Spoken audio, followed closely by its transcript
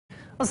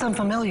Well, some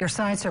familiar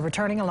sights are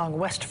returning along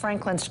West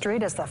Franklin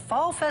Street as the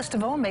Fall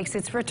Festival makes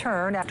its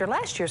return after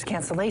last year's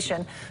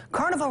cancellation.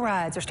 Carnival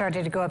rides are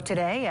starting to go up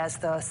today as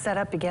the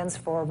setup begins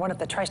for one of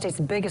the Tri-State's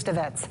biggest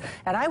events.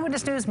 At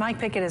Eyewitness News, Mike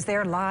Pickett is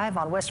there live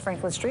on West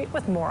Franklin Street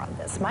with more on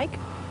this. Mike?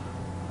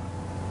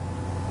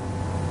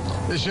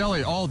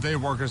 Shelley, all day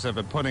workers have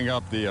been putting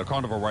up the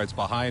carnival rides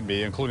behind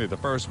me, including the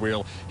first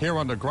wheel here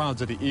on the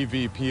grounds of the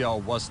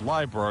EVPL West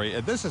Library.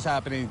 And this is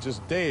happening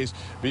just days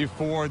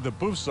before the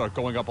booths start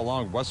going up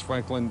along West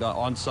Franklin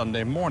on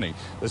Sunday morning.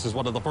 This is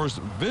one of the first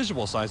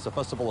visual signs the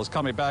festival is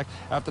coming back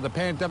after the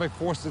pandemic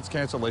forced its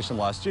cancellation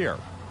last year.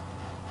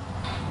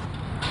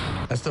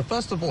 As the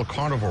festival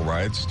carnival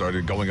rides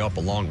started going up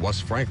along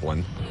West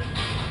Franklin,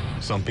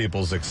 some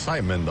people's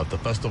excitement of the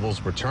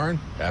festival's return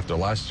after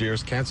last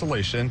year's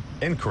cancellation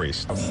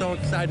increased. I'm so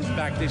excited it's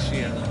back this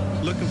year.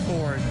 Looking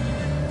forward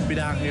to be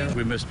down here.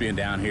 We miss being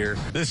down here.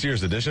 This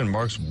year's edition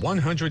marks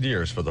 100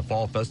 years for the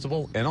Fall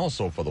Festival and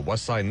also for the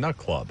Westside Nut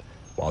Club.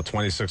 While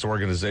 26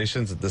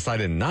 organizations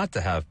decided not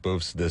to have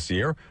booths this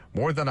year,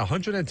 more than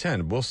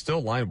 110 will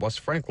still line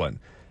West Franklin.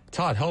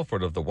 Todd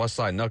Helford of the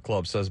Westside Nut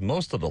Club says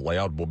most of the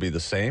layout will be the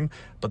same,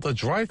 but the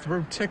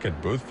drive-through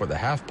ticket booth for the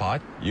half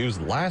pot used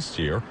last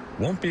year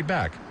won't be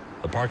back.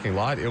 The parking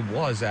lot it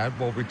was at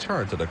will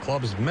return to the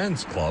club's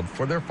men's club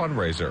for their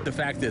fundraiser. The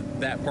fact that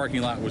that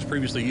parking lot was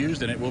previously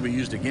used and it will be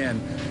used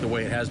again the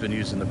way it has been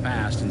used in the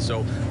past. And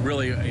so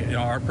really,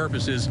 our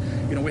purpose is,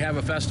 we have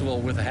a festival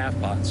with a half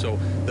pot. So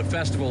the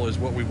festival is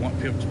what we want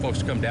folks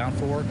to come down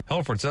for.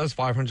 Helford says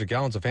 500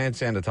 gallons of hand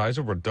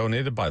sanitizer were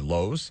donated by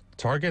Lowe's,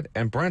 Target,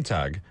 and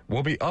Brentag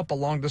will be up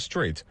along the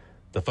street.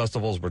 The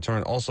festival's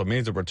return also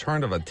means a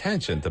return of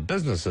attention to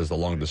businesses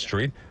along the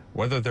street,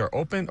 whether they're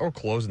open or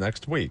closed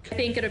next week. I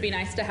think it'll be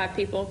nice to have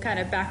people kind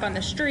of back on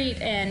the street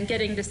and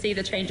getting to see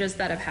the changes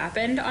that have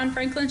happened on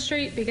Franklin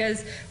Street,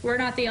 because we're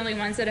not the only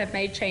ones that have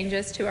made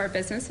changes to our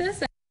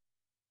businesses.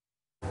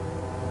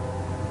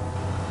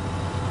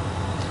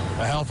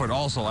 Helford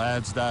also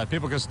adds that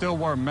people can still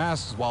wear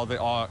masks while they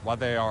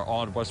are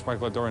on West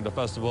Franklin during the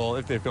festival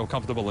if they feel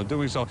comfortable in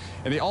doing so.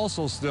 And he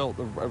also still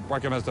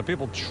recommends that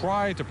people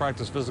try to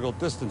practice physical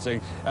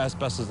distancing as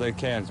best as they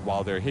can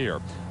while they're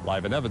here.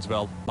 Live in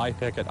Evansville, Mike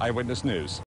Pickett, Eyewitness News.